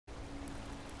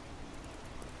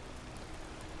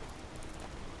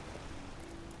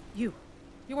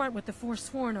You aren't with the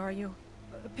Forsworn, are you?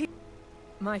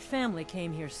 My family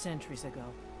came here centuries ago.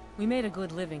 We made a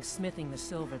good living smithing the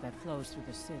silver that flows through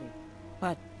the city.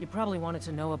 But you probably wanted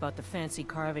to know about the fancy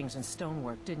carvings and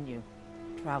stonework, didn't you?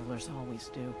 Travelers always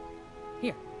do.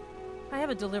 Here, I have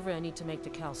a delivery I need to make to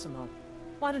Calcimo.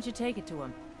 Why don't you take it to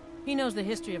him? He knows the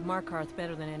history of Markarth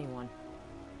better than anyone.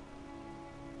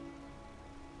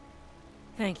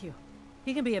 Thank you.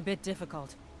 He can be a bit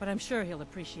difficult, but I'm sure he'll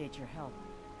appreciate your help.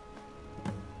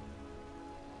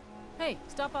 Hey,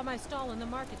 stop by my stall in the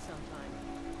market sometime.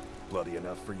 Bloody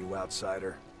enough for you,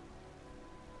 outsider?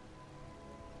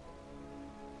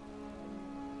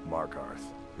 Markarth,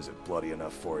 is it bloody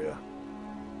enough for you?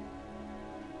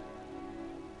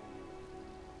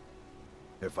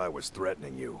 If I was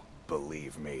threatening you,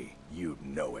 believe me, you'd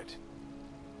know it.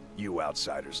 You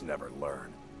outsiders never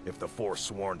learn. If the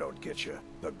Forsworn don't get you,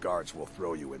 the guards will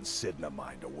throw you in Sidna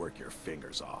mine to work your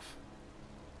fingers off.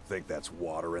 Think that's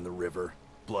water in the river?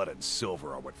 Blood and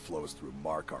silver are what flows through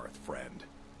Markarth, friend.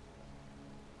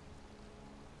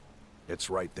 It's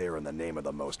right there in the name of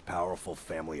the most powerful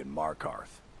family in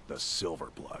Markarth, the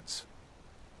Silverbloods.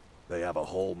 They have a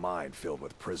whole mine filled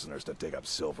with prisoners to dig up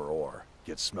silver ore,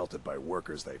 get smelted by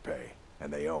workers they pay,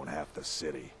 and they own half the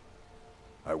city.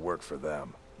 I work for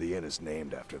them. The inn is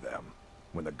named after them.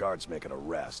 When the guards make an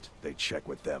arrest, they check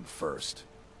with them first.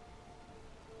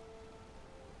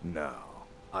 No.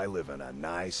 I live in a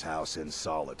nice house in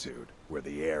solitude, where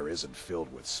the air isn't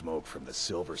filled with smoke from the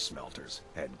silver smelters,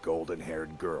 and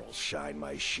golden-haired girls shine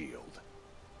my shield.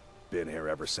 Been here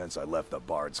ever since I left the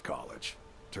Bard's College.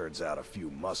 Turns out a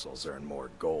few muscles earn more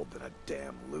gold than a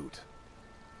damn loot.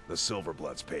 The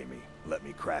Silverbloods pay me, let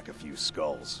me crack a few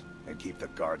skulls, and keep the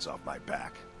guards off my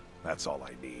back. That's all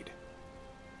I need.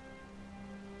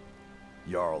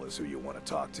 Jarl is who you want to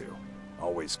talk to.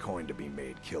 Always coin to be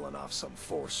made killing off some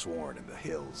Forsworn in the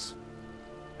hills.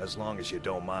 As long as you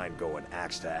don't mind going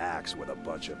axe to axe with a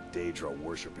bunch of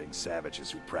Daedra-worshipping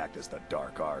savages who practice the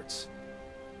dark arts.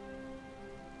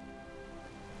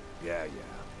 Yeah.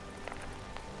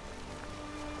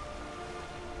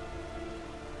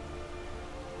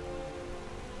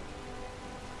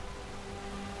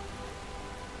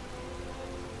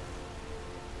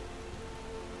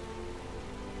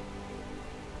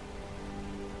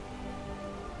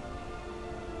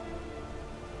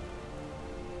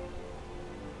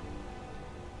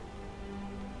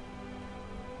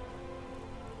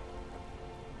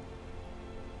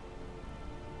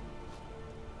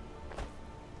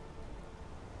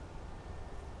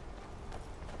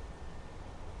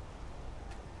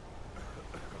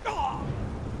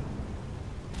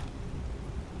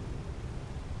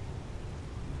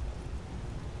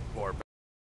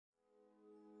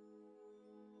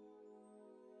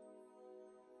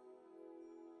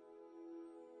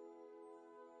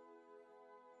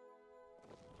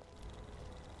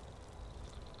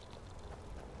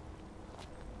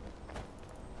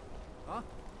 Huh?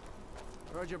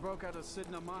 Heard you broke out of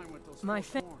Sidna mine with those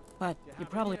But you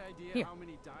probably... Here.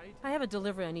 I have a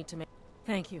delivery I need to make.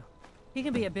 Thank you. He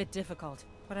can be a bit difficult,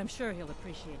 but I'm sure he'll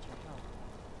appreciate your help.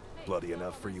 Bloody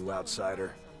enough for you,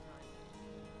 outsider?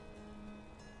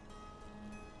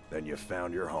 Then you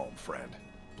found your home, friend.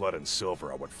 Blood and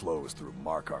silver are what flows through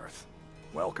Markarth.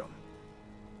 Welcome.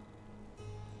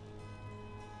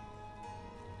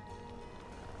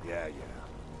 Yeah.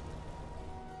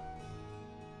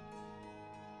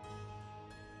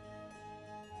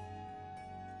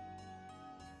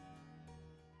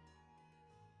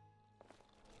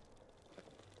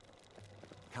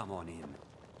 Come on in.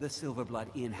 The Silverblood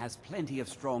Inn has plenty of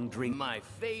strong drink. My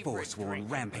favorite Forsworn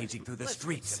drink. rampaging through the Let's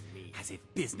streets, get some meat. as if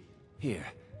business... Here,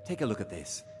 take a look at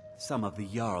this. Some of the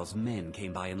Jarl's men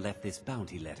came by and left this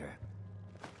bounty letter.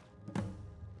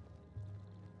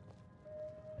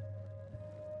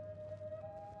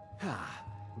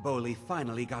 Bolli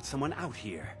finally got someone out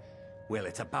here. Well,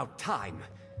 it's about time.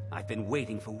 I've been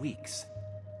waiting for weeks.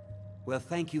 Well,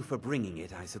 thank you for bringing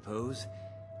it, I suppose.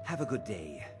 Have a good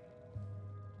day.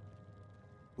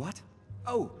 What?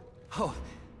 Oh,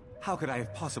 how could I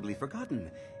have possibly forgotten?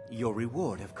 Your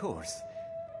reward, of course.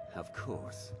 Of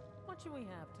course. What should we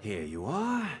have to... Here you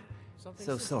are. Something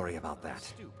So simple. sorry about that.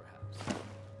 Stew, perhaps.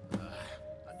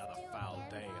 Another foul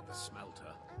day at the smelter.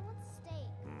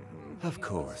 Of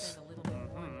course. Spend a little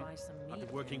bit more and buy some meat. I've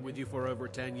been working with you for over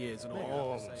 10 years, and all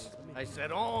you have to say is I said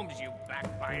Holmes, you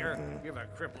backbiter. Give a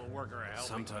crippled worker a helping.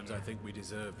 sometimes I think we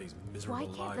deserve these Why miserable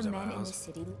can't lives the of men in the ours.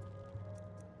 city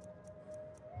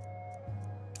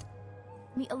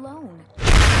leave me alone?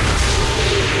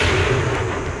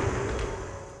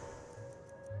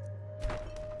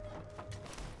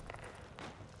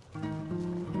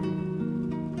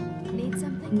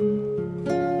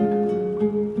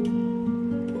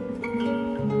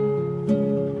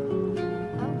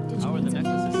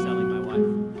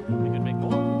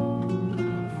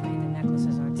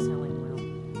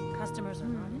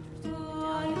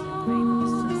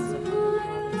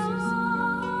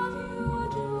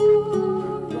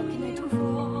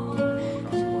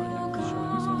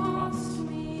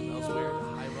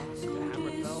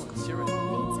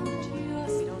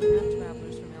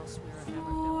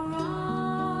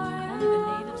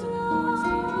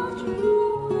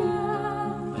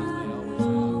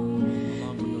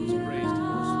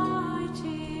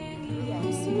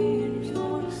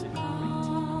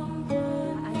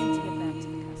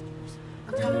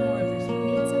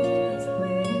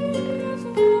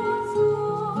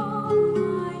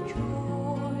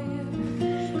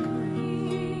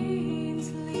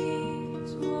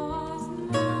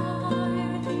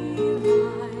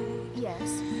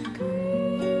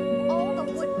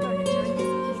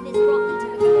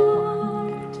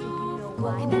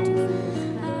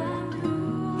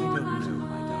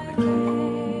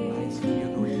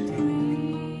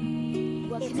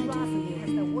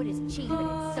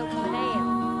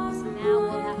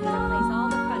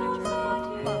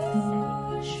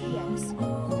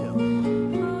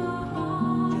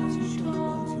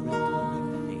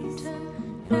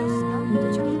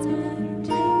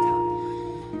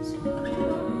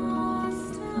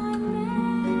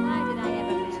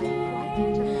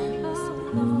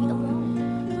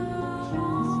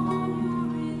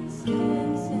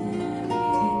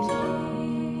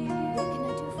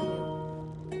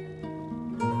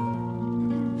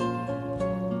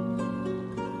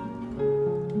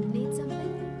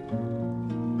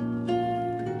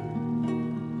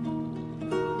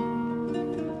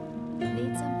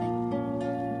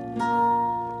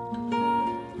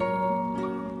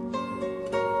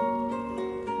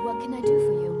 What can I do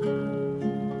for you?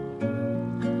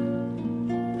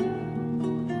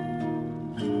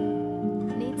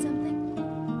 Need something?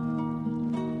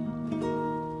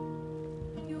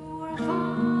 Your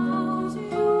vows you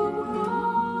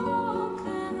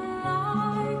broken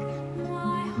like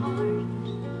my heart.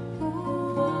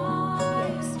 Oh, I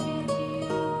give you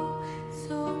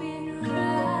so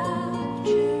enraptured.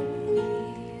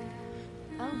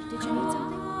 Oh, did you need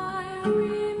something? I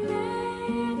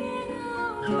remain in a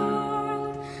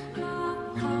world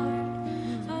apart.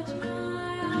 Such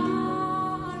my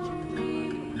heart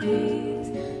remains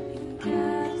in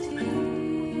captivity.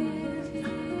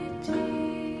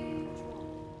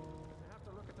 You have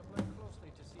to look at the blade closely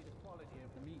to see the quality of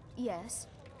the meat. Yes.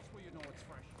 That's where you know it's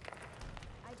fresh.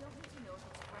 I don't need to know if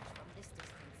it's fresh from this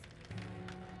distance.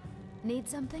 Need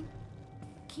something?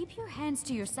 Keep your hands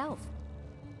to yourself.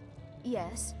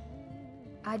 Yes.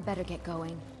 I'd better get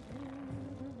going.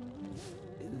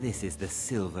 This is the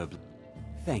silver...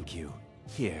 Thank you.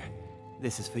 Here,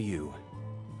 this is for you.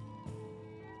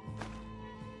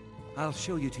 I'll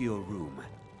show you to your room.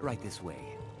 Right this way.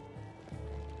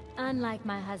 Unlike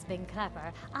my husband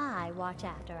Clever, I watch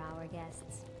after our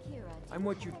guests. Kira, I'm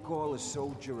what you'd call a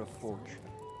soldier of fortune.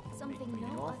 something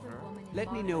no other woman in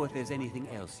Let me know if Barbados- there's anything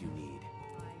else you need.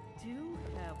 I do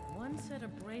have one set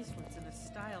of bracelets in a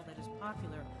style that is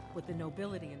popular with the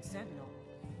nobility and Sentinel.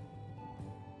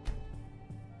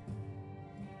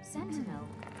 Sentinel.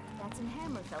 That's in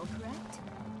Hammerfell, correct?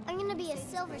 I'm gonna be a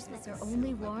silversmith. They're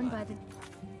only worn by the...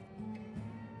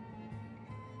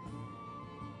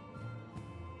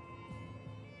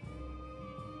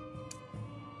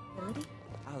 Ability?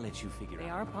 I'll let you figure They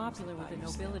out. are what popular with the I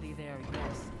use. nobility there,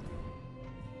 yes.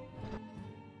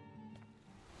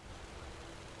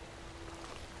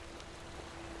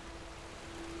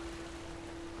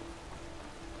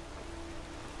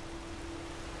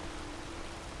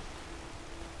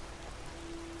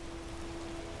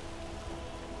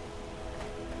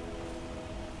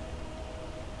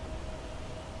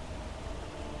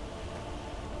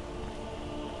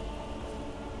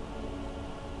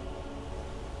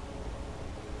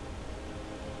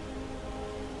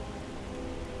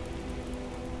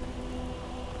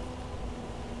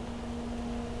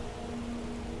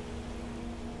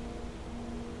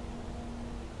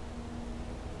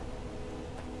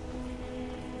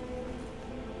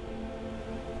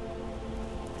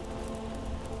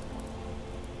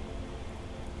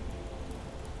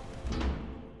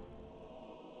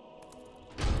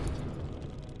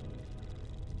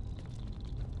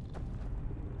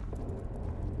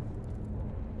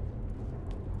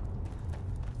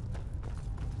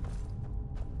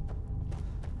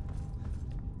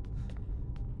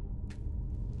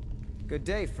 Good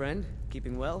day, friend.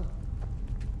 Keeping well?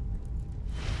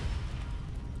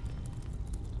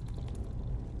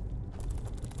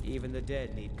 Even the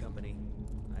dead need company.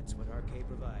 That's what Arcade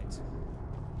provides.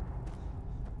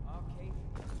 Arcade?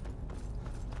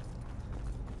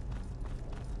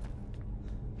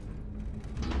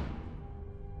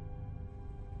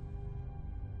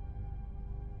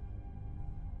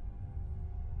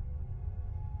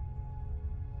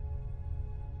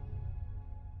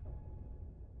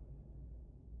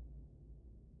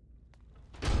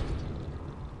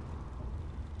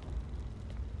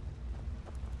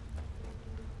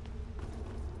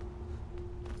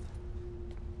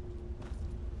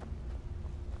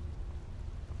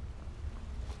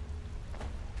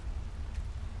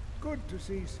 Good to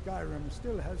see Skyrim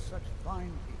still has such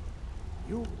fine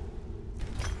people. You...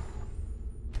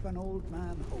 an old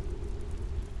man hope.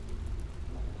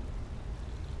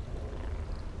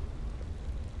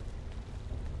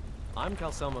 I'm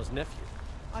Calcelmo's nephew.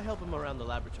 I help him around the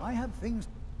laboratory. I have things...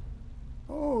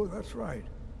 Oh, that's right.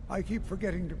 I keep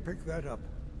forgetting to pick that up.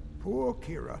 Poor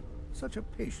Kira. Such a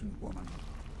patient woman.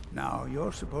 Now,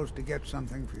 you're supposed to get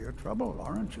something for your trouble,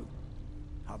 aren't you?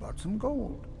 How about some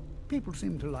gold? People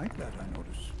seem to like that, I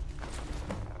notice.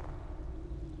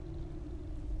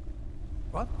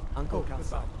 What? Uncle goodbye.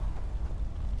 Calcelmo.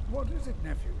 What is it,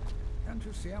 nephew? Can't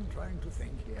you see I'm trying to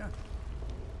think here?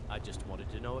 I just wanted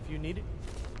to know if you needed.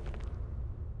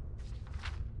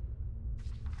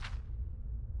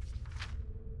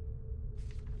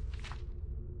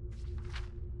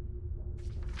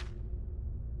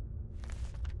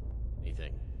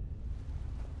 Anything?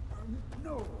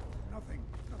 No, nothing.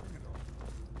 Nothing at all.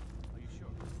 Are you sure?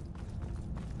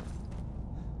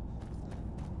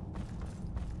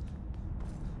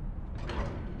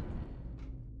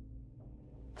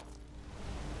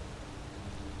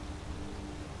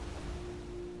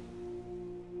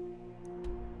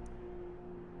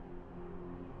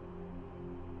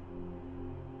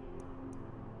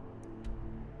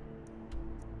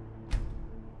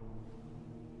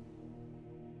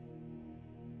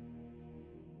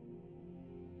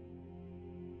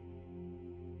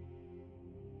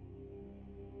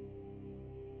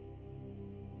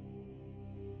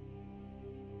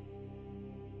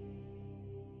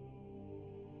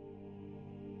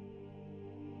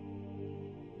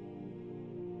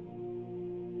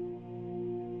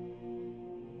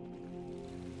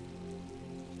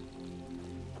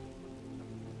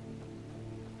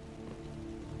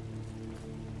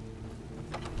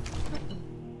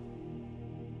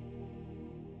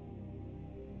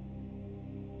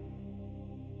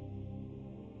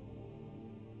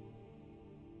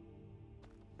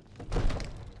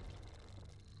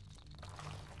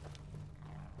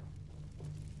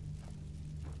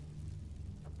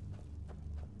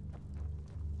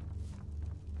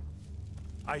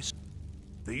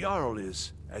 The Jarl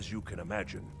is, as you can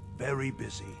imagine, very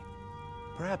busy.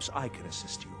 Perhaps I can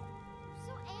assist you.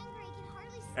 So angry, I can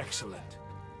hardly stand Excellent.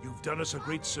 You've done us a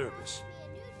great service.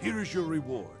 Here is your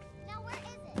reward. Now where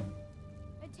is it?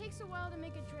 It takes a while to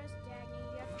make a dress,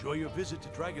 Dagny. You have to Enjoy your visit to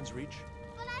Dragon's Reach.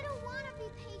 But I don't want to be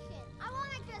patient. I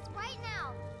want to dress right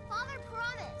now. Father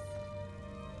promised.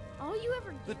 All you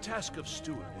ever The task of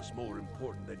steward is more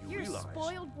important than you You're realize.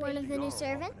 spoiled One of the new Jarl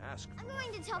servant? often asks I'm for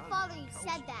going to it. tell Father you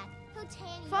said that. He'll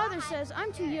tan you. Father all says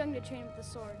I'm too hide. young to train with the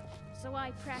sword, so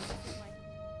I practice with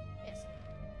my fist.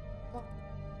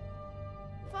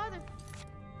 Father.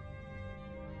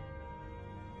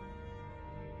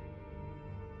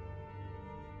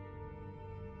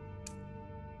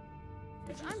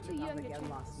 Says I'm too young to train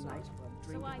with the sword,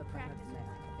 so I practice with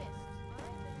my fist.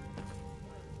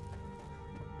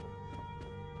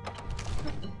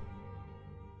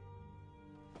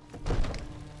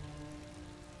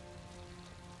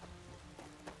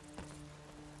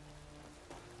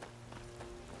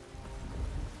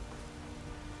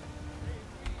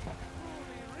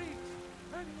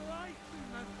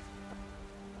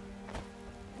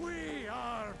 We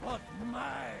are but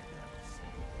maggots,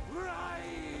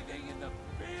 writhing in the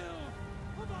filth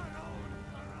of our own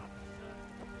corruption.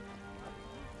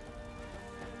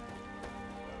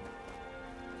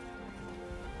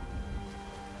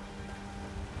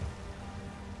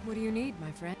 What do you need,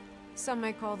 my friend? Some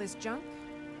might call this junk.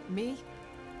 Me,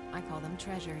 I call them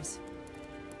treasures.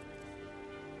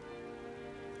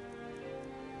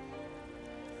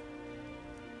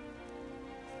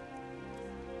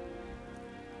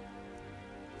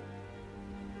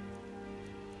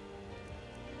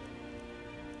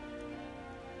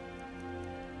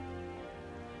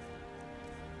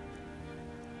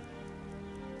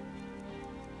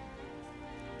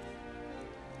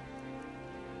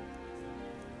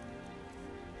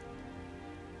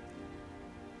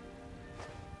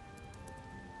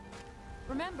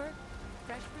 Remember,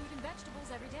 fresh fruit and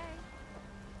vegetables every day.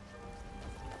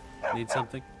 Need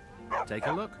something? Take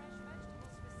a look.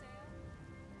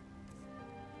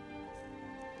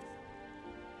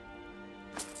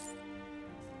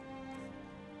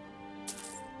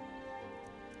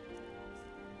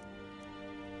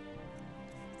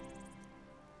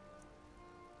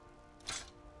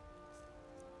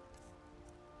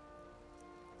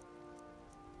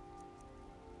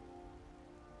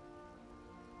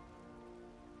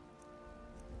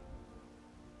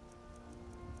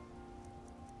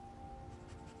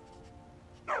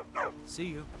 See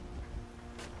you.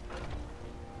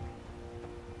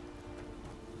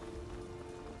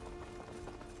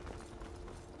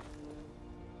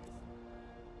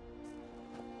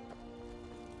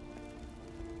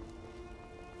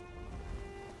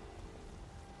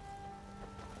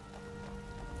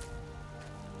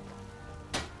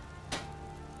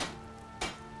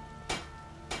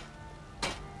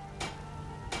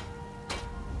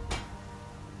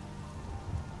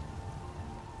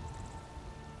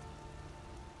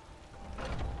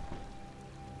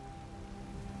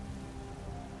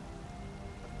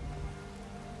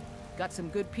 Got some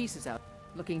good pieces out.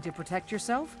 Looking to protect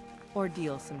yourself or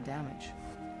deal some damage?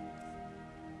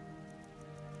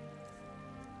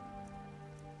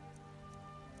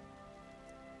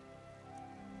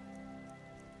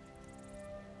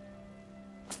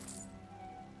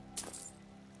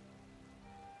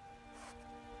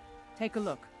 Take a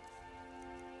look.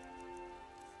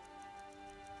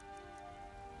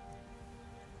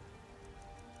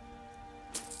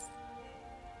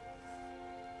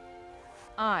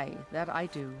 Aye, that I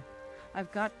do.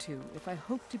 I've got to, if I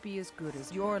hope to be as good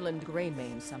as Yorland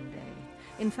Greymane someday.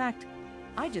 In fact,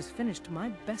 I just finished my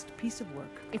best piece of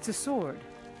work. It's a sword.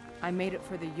 I made it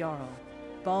for the Jarl,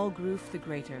 Balgroof the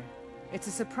Greater. It's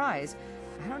a surprise.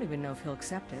 I don't even know if he'll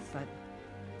accept it, but...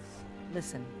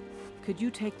 Listen, could you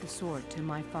take the sword to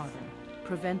my father,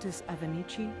 Proventus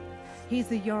Avenici? He's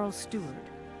the Jarl's steward.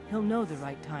 He'll know the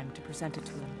right time to present it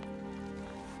to him.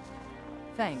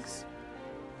 Thanks.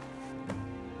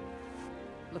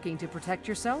 Looking to protect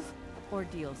yourself or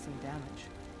deal some damage?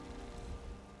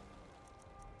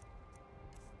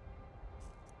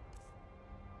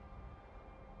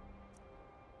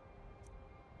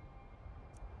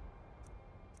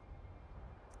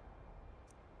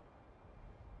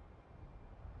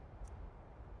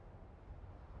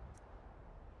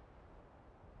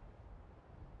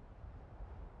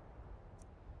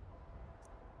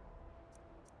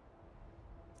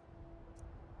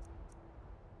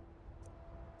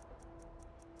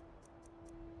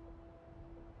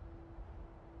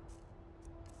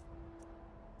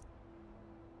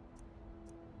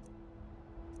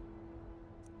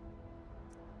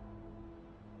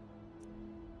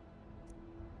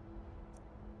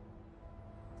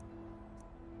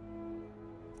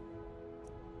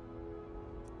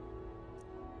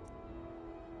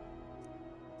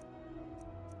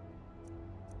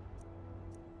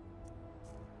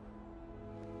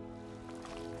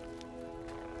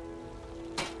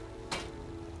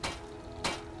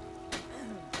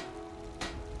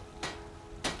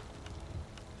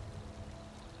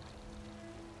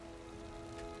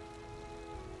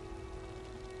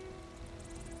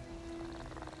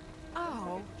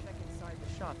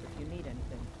 shop if you need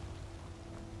anything.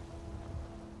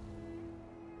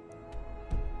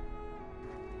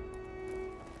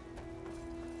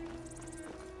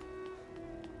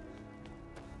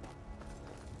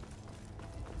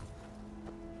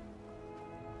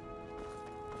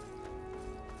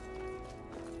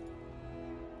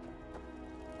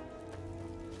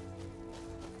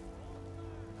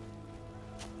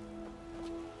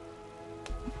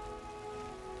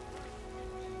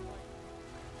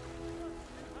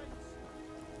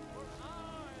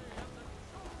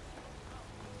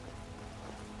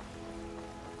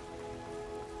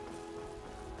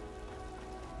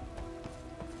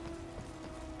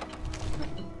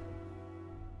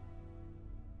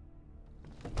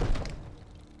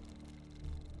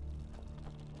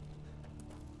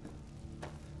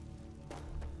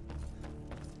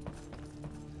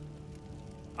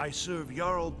 I serve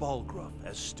Jarl Balgruuf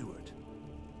as steward.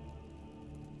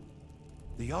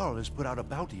 The Jarl has put out a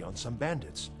bounty on some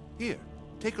bandits. Here,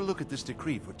 take a look at this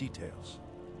decree for details.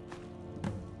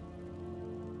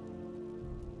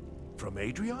 From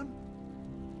Adrian?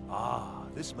 Ah,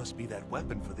 this must be that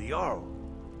weapon for the Jarl.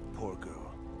 Poor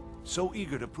girl. So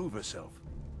eager to prove herself.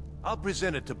 I'll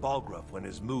present it to Balgruuf when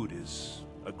his mood is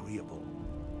agreeable.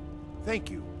 Thank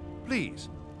you. Please,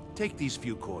 take these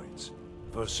few coins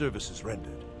for services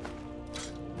rendered.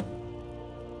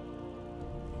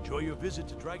 Enjoy your visit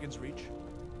to Dragon's Reach.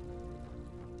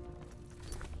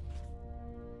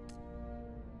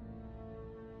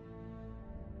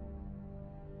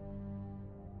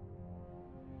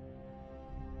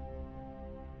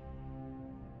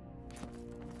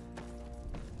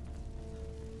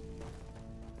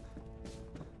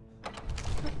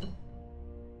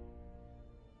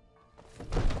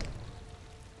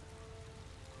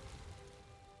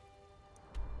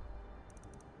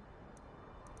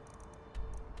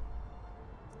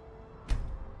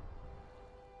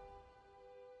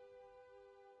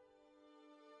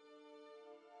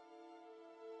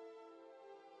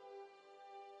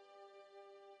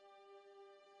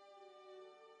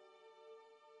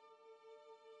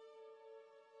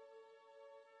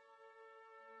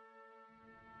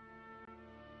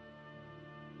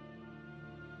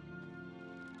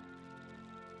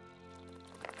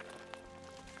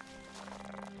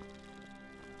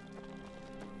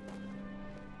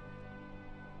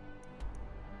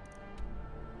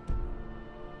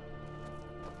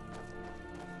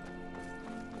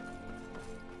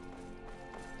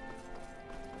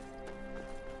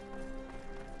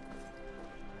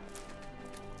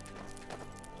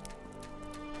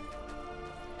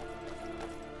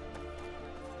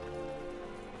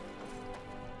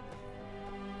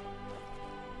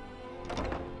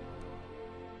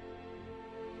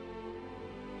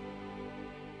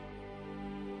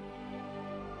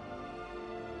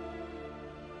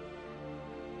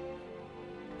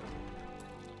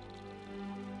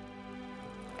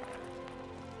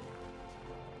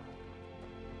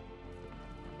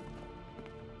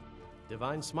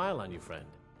 Divine smile on you, friend.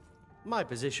 My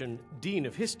position, Dean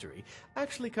of History,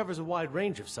 actually covers a wide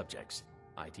range of subjects.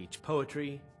 I teach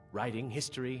poetry, writing,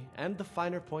 history, and the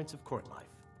finer points of court life.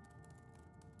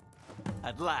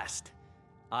 At last!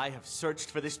 I have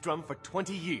searched for this drum for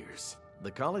 20 years.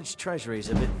 The college treasury is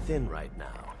a bit thin right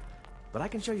now, but I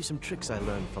can show you some tricks I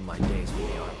learned from my days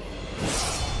with the army.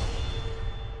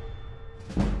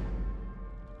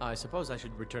 I suppose I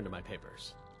should return to my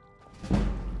papers.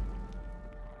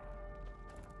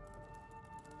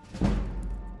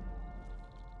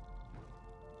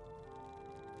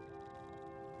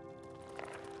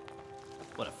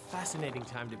 What a fascinating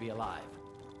time to be alive.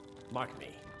 Mark me,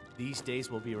 these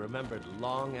days will be remembered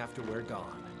long after we're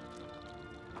gone.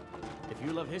 If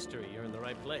you love history, you're in the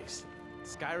right place.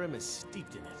 Skyrim is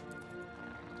steeped in it.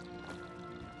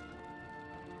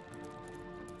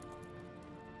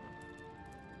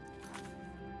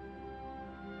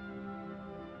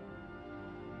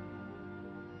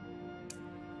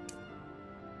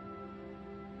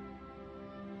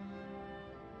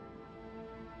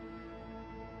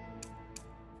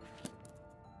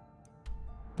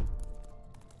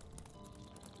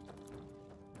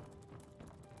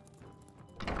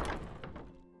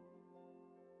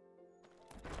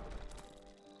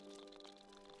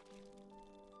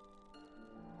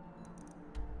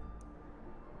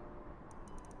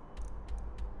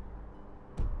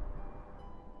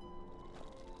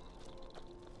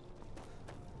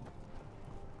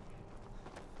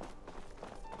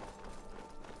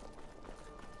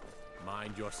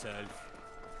 Mind yourself.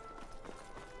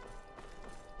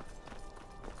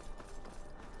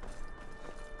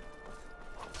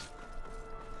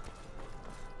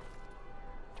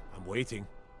 I'm waiting.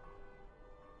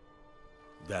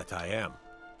 That I am.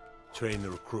 Train the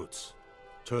recruits.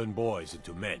 Turn boys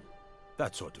into men.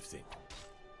 That sort of thing.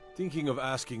 Thinking of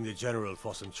asking the General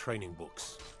for some training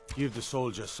books. Give the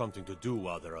soldiers something to do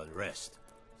while they're on rest.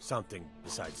 Something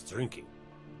besides drinking.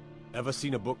 Ever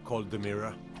seen a book called The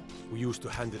Mirror? We used to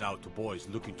hand it out to boys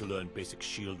looking to learn basic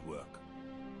shield work.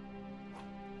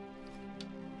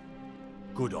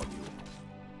 Good on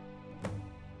you.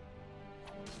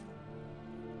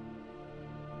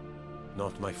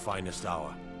 Not my finest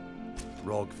hour.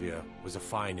 Rogvir was a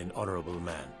fine and honorable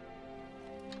man.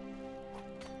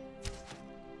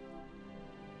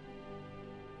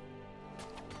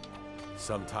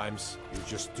 Sometimes you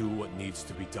just do what needs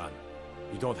to be done.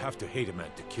 You don't have to hate a man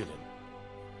to kill him.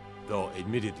 Though,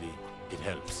 admittedly, it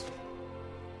helps.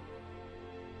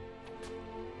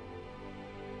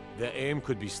 Their aim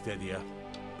could be steadier,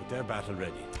 but they're battle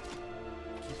ready.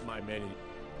 Keep my men in...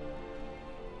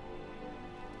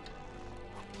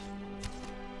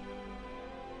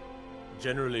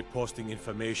 Generally, posting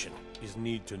information is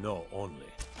need to know only.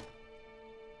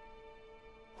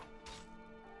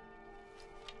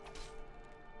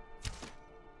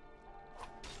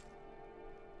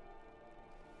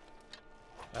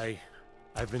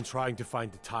 I've been trying to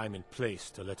find the time and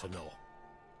place to let her know.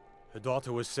 Her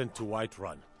daughter was sent to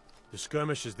Whiterun. The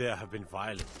skirmishes there have been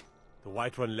violent. The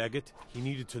Whiterun legate, he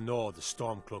needed to know the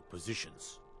Stormcloak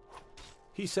positions.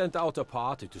 He sent out a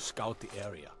party to scout the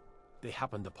area. They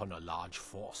happened upon a large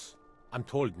force. I'm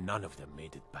told none of them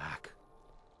made it back.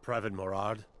 Private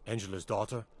Morard, Angela's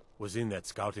daughter, was in that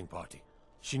scouting party.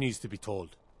 She needs to be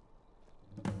told.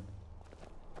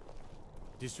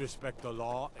 Disrespect the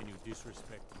law, and you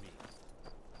disrespect me.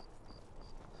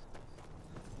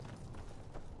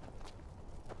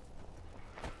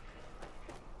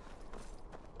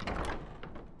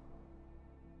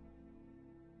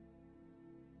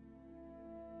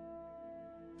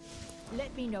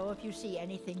 Let me know if you see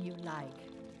anything you like.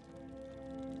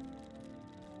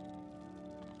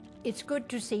 It's good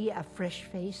to see a fresh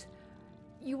face.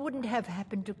 You wouldn't have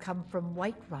happened to come from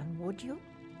Whiterun, would you?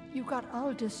 You got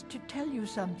Aldous to tell you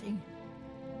something.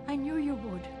 I knew you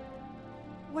would.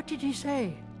 What did he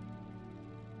say?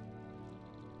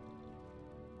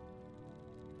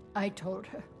 I told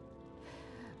her.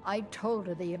 I told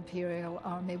her the Imperial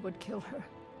army would kill her.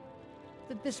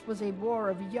 That this was a war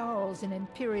of Jarls and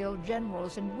Imperial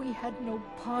generals, and we had no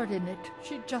part in it.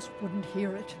 She just wouldn't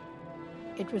hear it.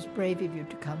 It was brave of you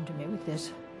to come to me with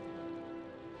this.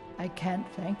 I can't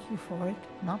thank you for it,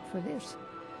 not for this.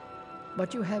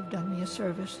 But you have done me a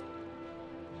service.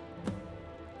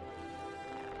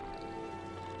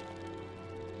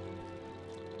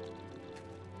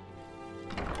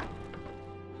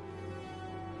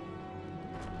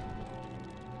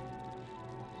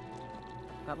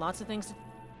 Got lots of things to...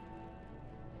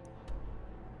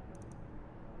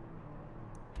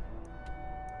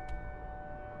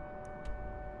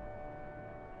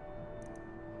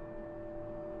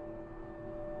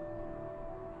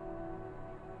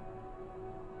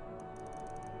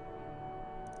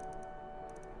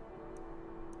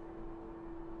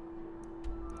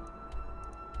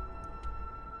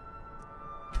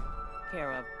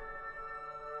 care of.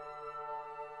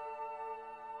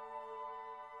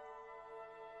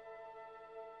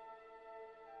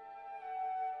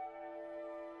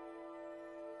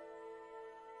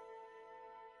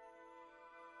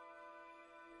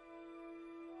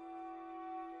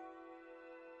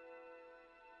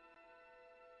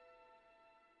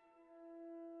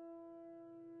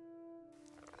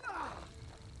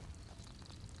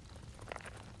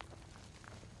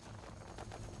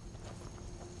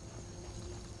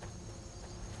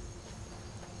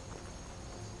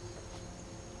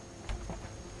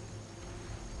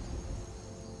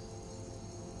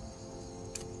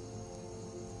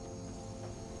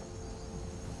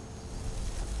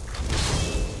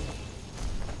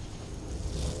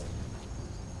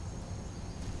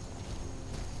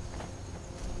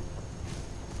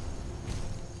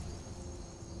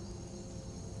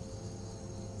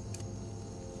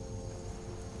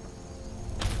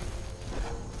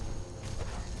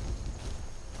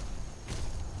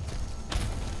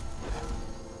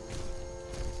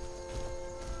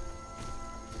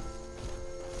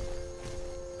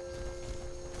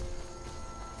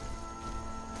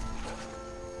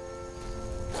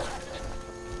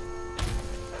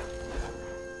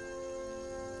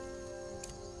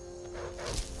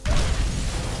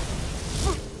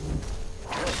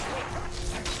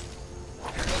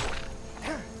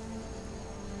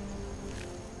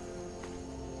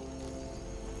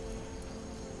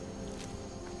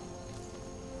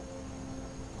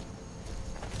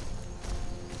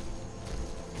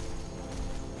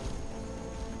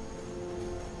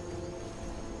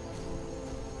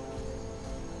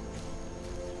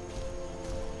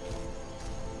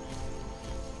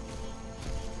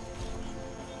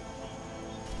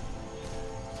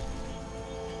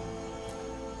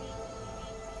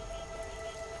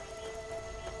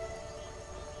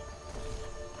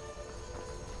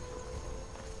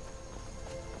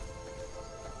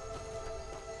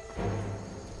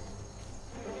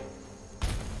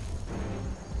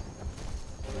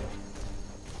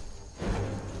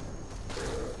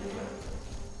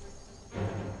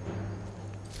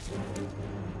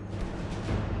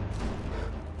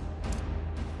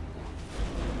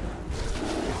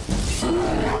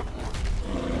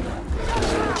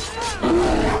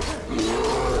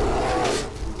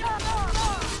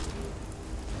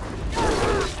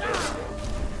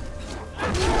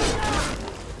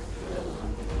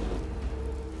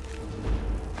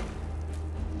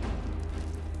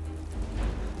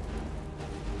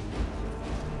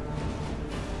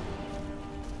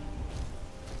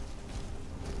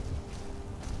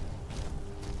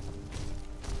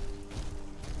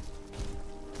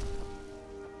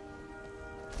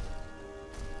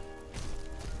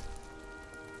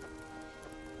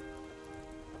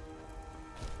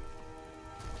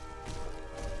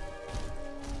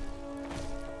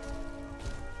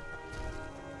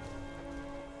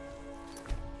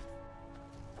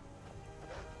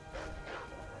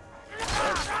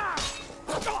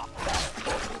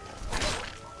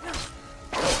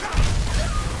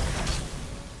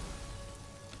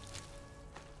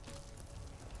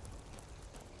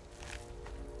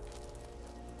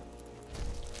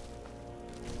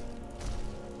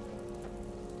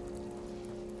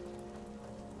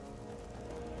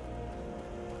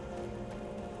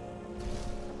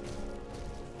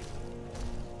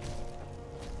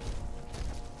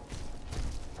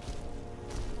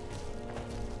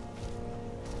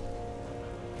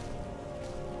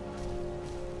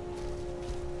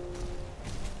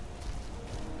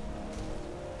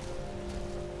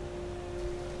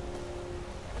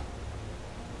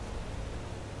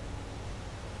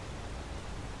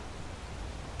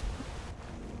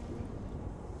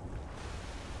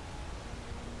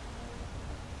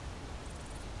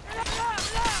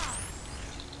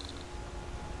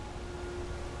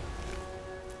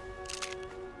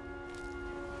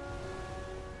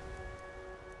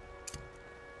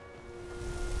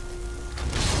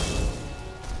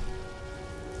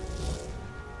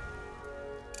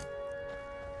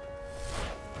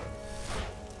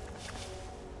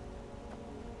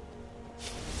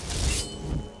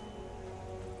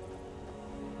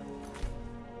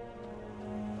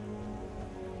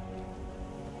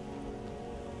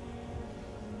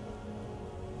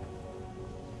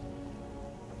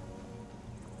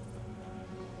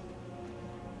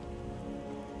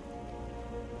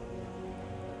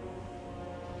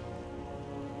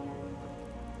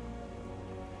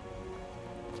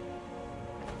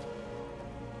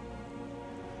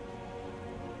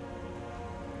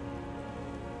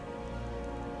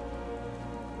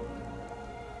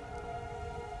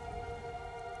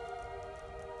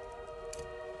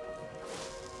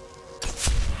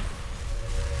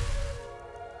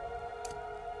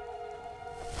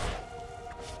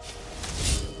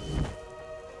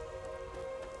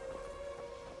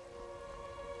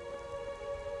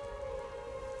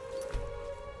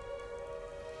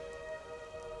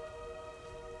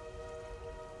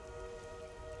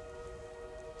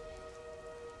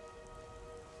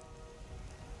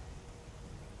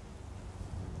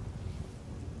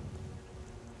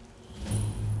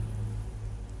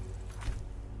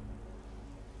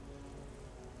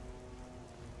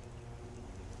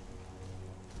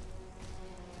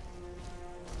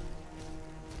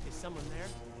 someone there?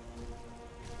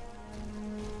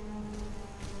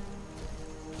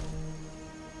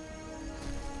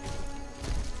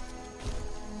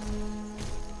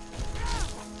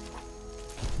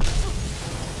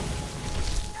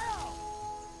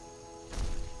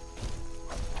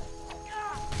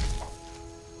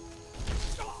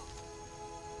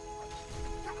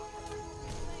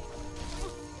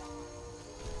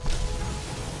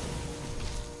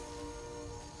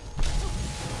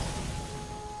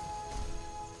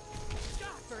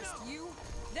 First you,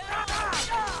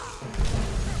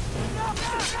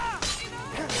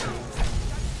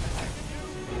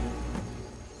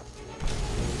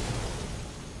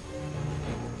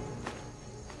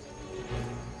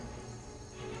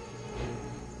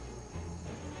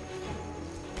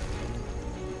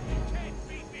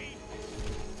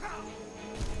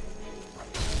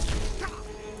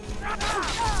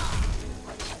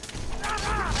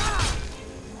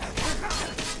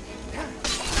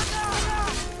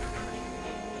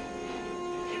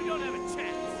 You don't have a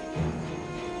chance.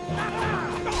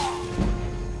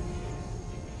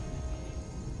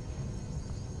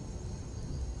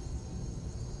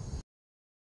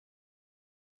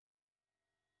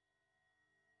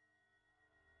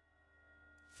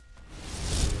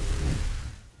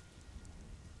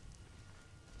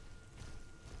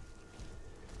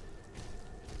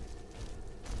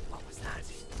 What was that?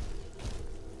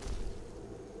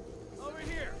 Over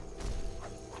here.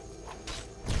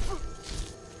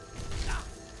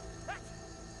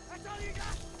 That's all you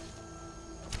got?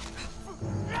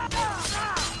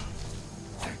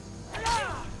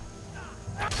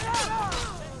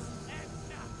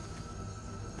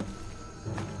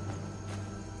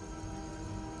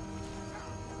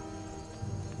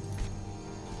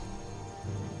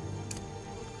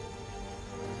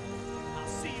 I'll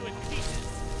see you in pieces.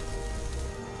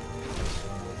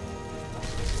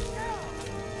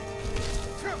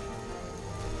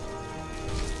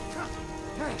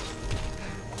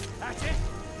 That's it?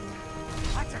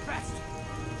 That's your best?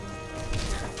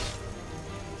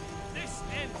 This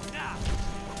ends now.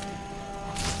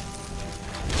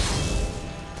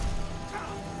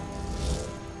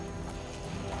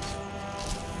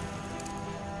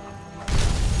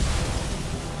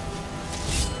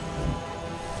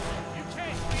 You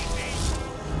can't beat me.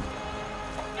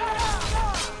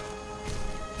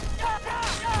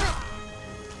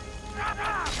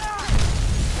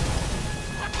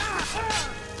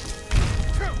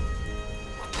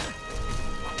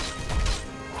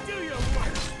 Do your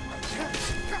work.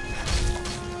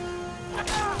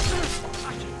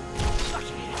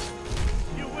 Lucky.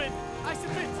 You win. I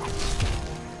submit.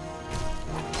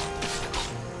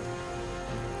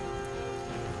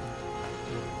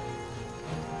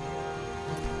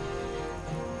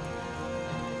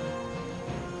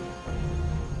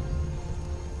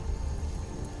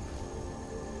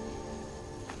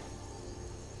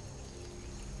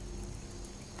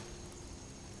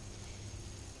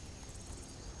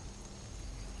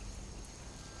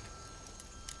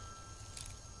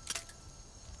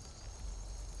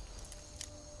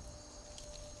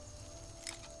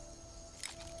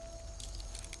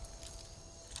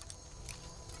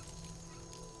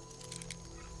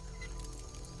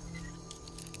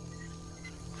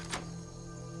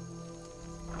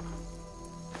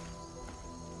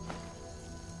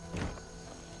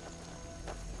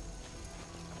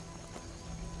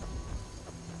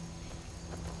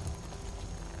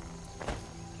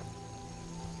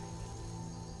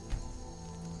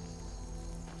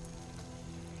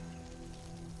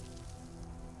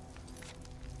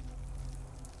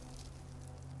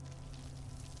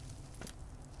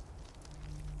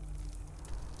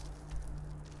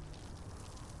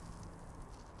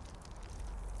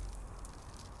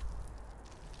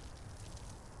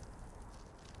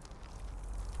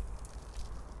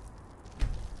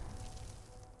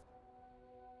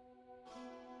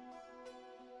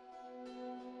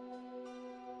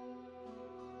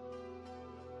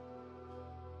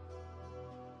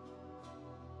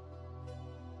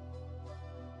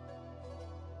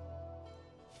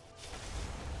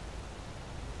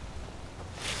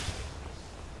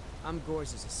 I'm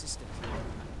Gorza's assistant.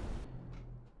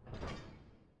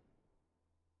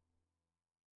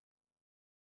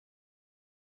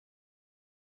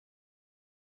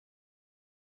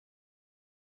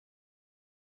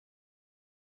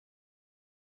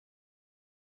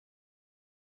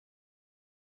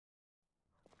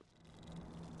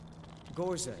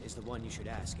 Gorza is the one you should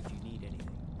ask if you need anything.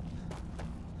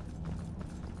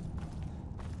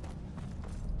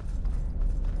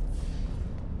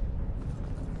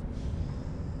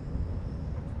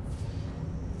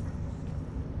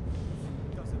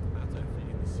 Doesn't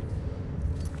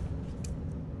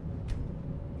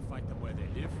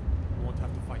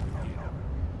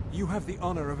You have the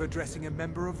honor of addressing a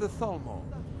member of the Thalmor.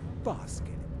 Bask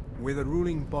in it. We're the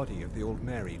ruling body of the Old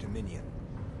Mary Dominion.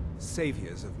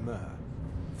 Saviors of Myr.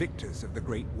 Victors of the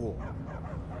Great War.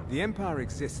 The Empire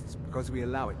exists because we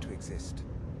allow it to exist.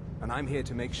 And I'm here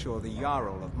to make sure the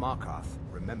Jarl of Markarth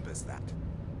remembers that.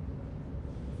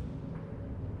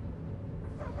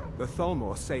 The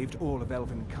Thalmor saved all of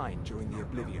Elvenkind during the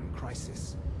Oblivion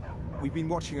Crisis. We've been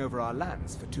watching over our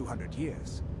lands for 200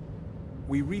 years.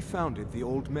 We refounded the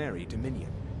Old Mary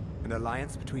Dominion, an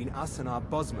alliance between us and our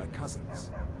Bosmer cousins.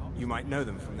 You might know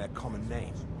them from their common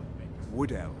name,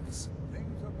 Wood Elves.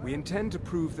 We intend to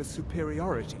prove the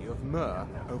superiority of Myr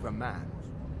over man,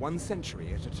 1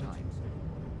 century at a time.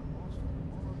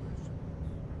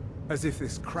 As if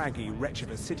this craggy wretch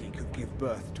of a city could give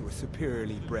birth to a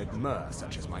superiorly bred Myr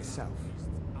such as myself.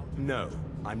 No,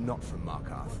 I'm not from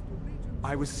Markarth.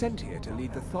 I was sent here to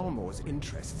lead the Thalmor's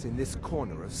interests in this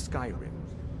corner of Skyrim.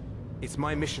 It's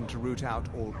my mission to root out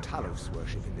all Talos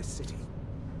worship in this city.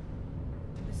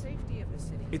 The safety of the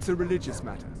city. It's a religious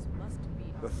matter.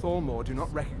 The Thalmor do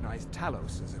not recognize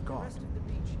Talos as a god.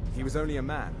 He was only a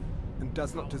man, and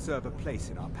does not deserve a place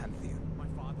in our pantheon.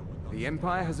 The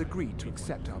Empire has agreed to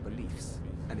accept our beliefs,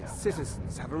 and its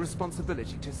citizens have a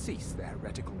responsibility to cease their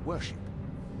heretical worship.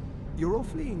 You're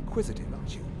awfully inquisitive,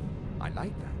 aren't you? I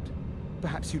like that.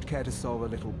 Perhaps you'd care to solve a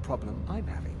little problem I'm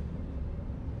having.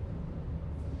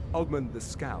 Ogmund the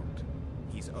Scout.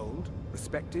 He's old,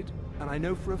 respected, and I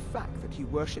know for a fact that he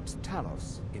worships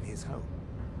Talos in his home.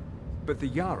 But the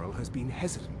Jarl has been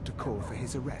hesitant to call for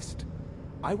his arrest.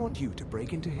 I want you to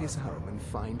break into his home and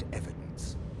find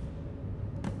evidence.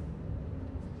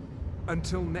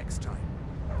 Until next time.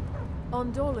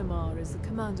 Ondolimar is the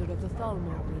commander of the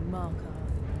Thalmor in Markarth.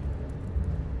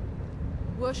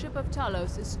 Worship of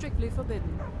Talos is strictly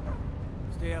forbidden.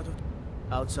 Stay out of...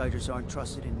 Outsiders aren't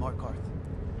trusted in Markarth.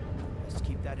 Let's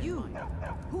keep that in mind.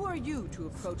 Who are you to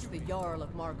approach the Jarl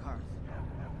of Markarth?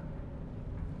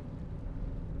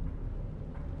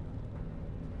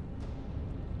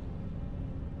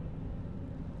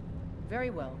 Very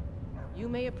well. You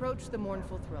may approach the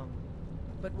mournful throne,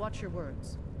 but watch your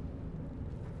words.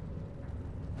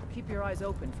 Keep your eyes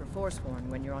open for Forsworn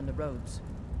when you're on the roads.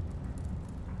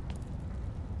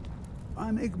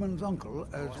 I'm Igmund's uncle,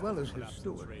 as well as his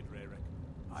steward.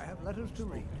 I have letters to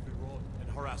read.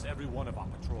 And harass every one of our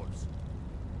patrols.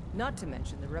 Not to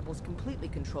mention the rebels completely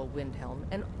control Windhelm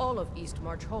and all of East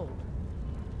March Hold.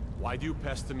 Why do you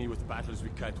pester me with battles we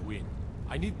can't win?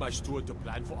 I need my steward to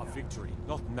plan for a victory,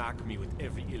 not nag me with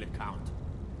every ill account.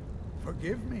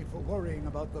 Forgive me for worrying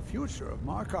about the future of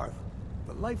Markarth.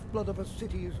 The lifeblood of a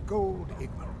city is gold,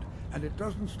 Igmund, and it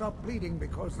doesn't stop bleeding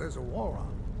because there's a war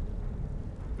on.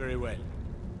 Very well.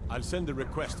 I'll send a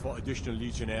request for additional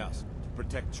legionnaires to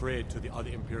protect trade to the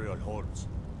other Imperial holds.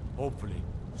 Hopefully,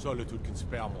 Solitude can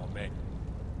spare more men.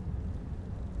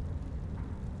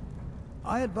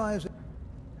 I advise...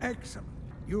 Excellent.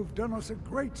 You've done us a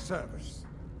great service.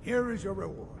 Here is your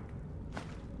reward.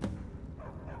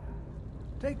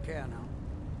 Take care now.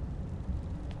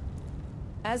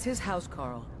 As his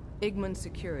housecarl, Igmund's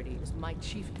security is my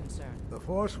chief concern. The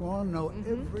Forsworn know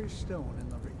every stone in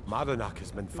the Reach. Mardonak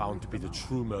has been found to be the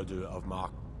true murderer of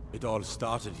Mark. It all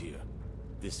started here,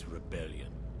 this rebellion.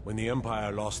 When the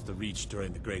Empire lost the Reach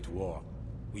during the Great War,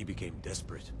 we became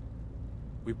desperate.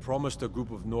 We promised a group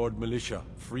of Nord militia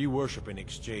free worship in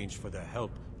exchange for their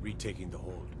help retaking the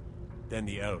hold. Then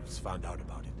the elves found out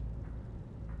about it.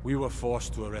 We were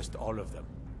forced to arrest all of them.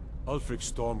 Ulfric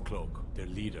Stormcloak, their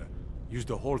leader, used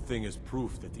the whole thing as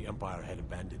proof that the Empire had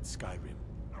abandoned Skyrim.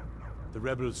 The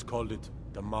rebels called it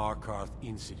the Markarth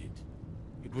Incident.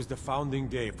 It was the founding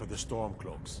day for the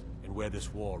Stormcloaks, and where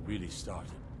this war really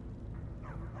started.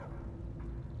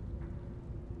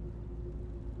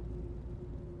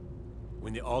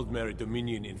 When the Aldmeri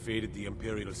Dominion invaded the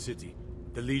Imperial City,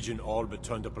 the Legion all but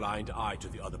turned a blind eye to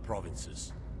the other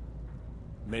provinces.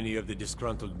 Many of the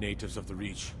disgruntled natives of the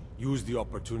Reach used the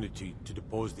opportunity to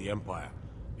depose the Empire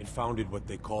and founded what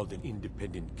they called an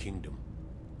independent kingdom.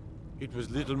 It was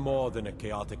little more than a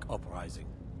chaotic uprising,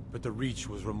 but the Reach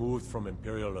was removed from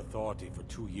Imperial authority for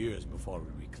 2 years before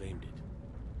we reclaimed it.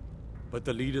 But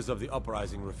the leaders of the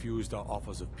uprising refused our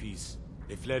offers of peace.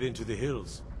 They fled into the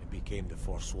hills and became the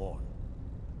Forsworn.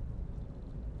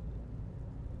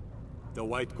 The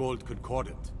White Gold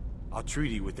Concordant, our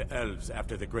treaty with the elves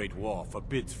after the Great War,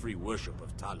 forbids free worship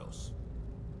of Talos.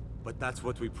 But that's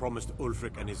what we promised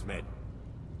Ulfric and his men.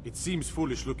 It seems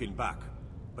foolish looking back,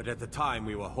 but at the time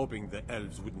we were hoping the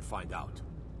elves wouldn't find out.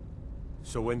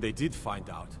 So when they did find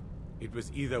out, it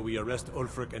was either we arrest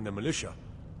Ulfric and the militia,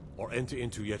 or enter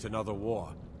into yet another war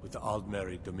with the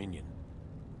Aldmeri Dominion.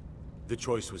 The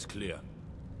choice was clear.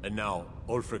 And now,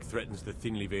 Ulfric threatens the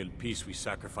thinly veiled peace we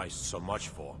sacrificed so much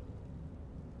for.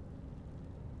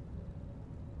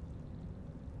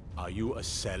 Are you a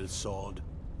sellsword?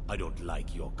 I don't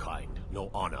like your kind.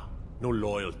 No honor, no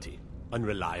loyalty,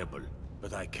 unreliable.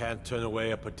 But I can't turn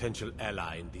away a potential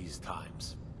ally in these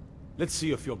times. Let's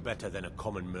see if you're better than a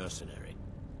common mercenary.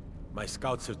 My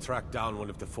scouts have tracked down one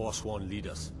of the Forsworn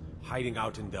leaders, hiding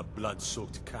out in their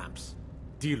blood-soaked camps.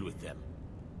 Deal with them.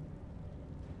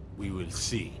 We will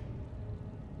see.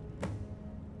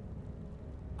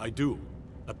 I do.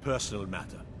 A personal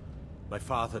matter. My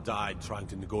father died trying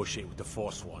to negotiate with the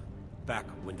Forsworn, back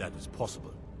when that was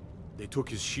possible. They took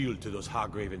his shield to those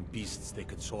Hargraven beasts they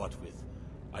consort with.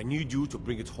 I need you to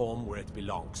bring it home where it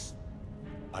belongs.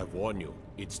 I warn you,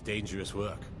 it's dangerous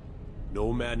work.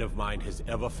 No man of mine has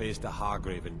ever faced a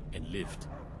Hargraven and lived.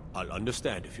 I'll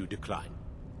understand if you decline.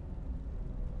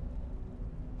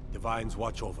 Divines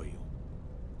watch over you.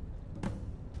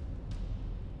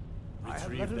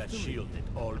 Retrieve that shield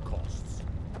at all costs.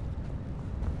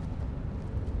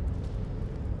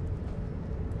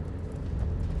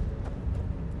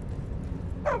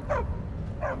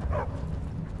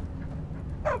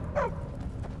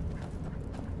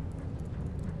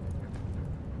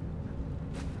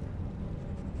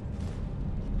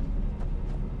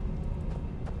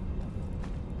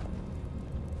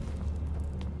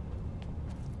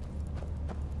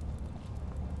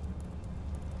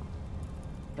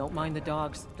 Don't mind the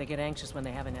dogs. They get anxious when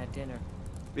they haven't had dinner.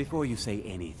 Before you say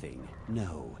anything,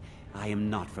 no, I am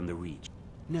not from the Reach.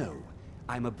 No,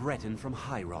 I'm a Breton from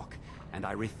High Rock, and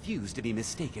I refuse to be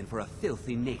mistaken for a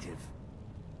filthy native.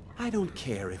 I don't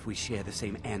care if we share the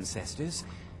same ancestors.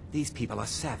 These people are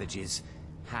savages.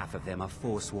 Half of them are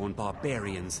forsworn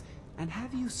barbarians. And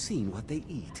have you seen what they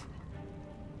eat?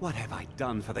 What have I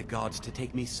done for the gods to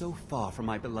take me so far from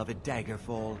my beloved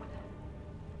Daggerfall?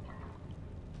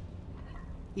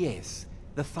 Yes,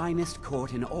 the finest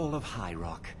court in all of High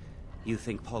Rock. You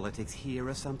think politics here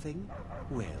or something?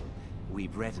 Well, we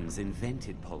Bretons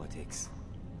invented politics.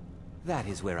 That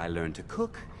is where I learned to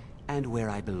cook, and where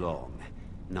I belong.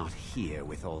 Not here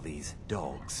with all these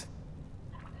dogs.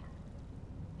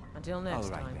 Until next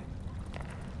All right, time.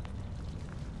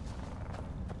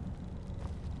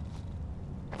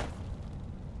 Then.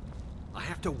 I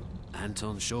have to...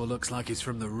 Anton sure looks like he's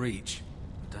from the Reach.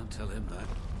 Don't tell him that.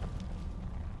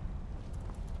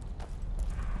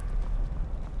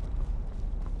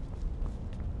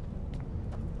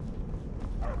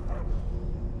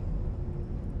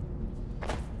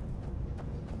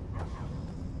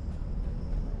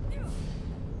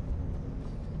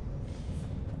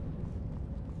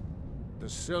 The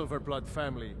Silverblood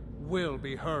family will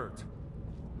be heard.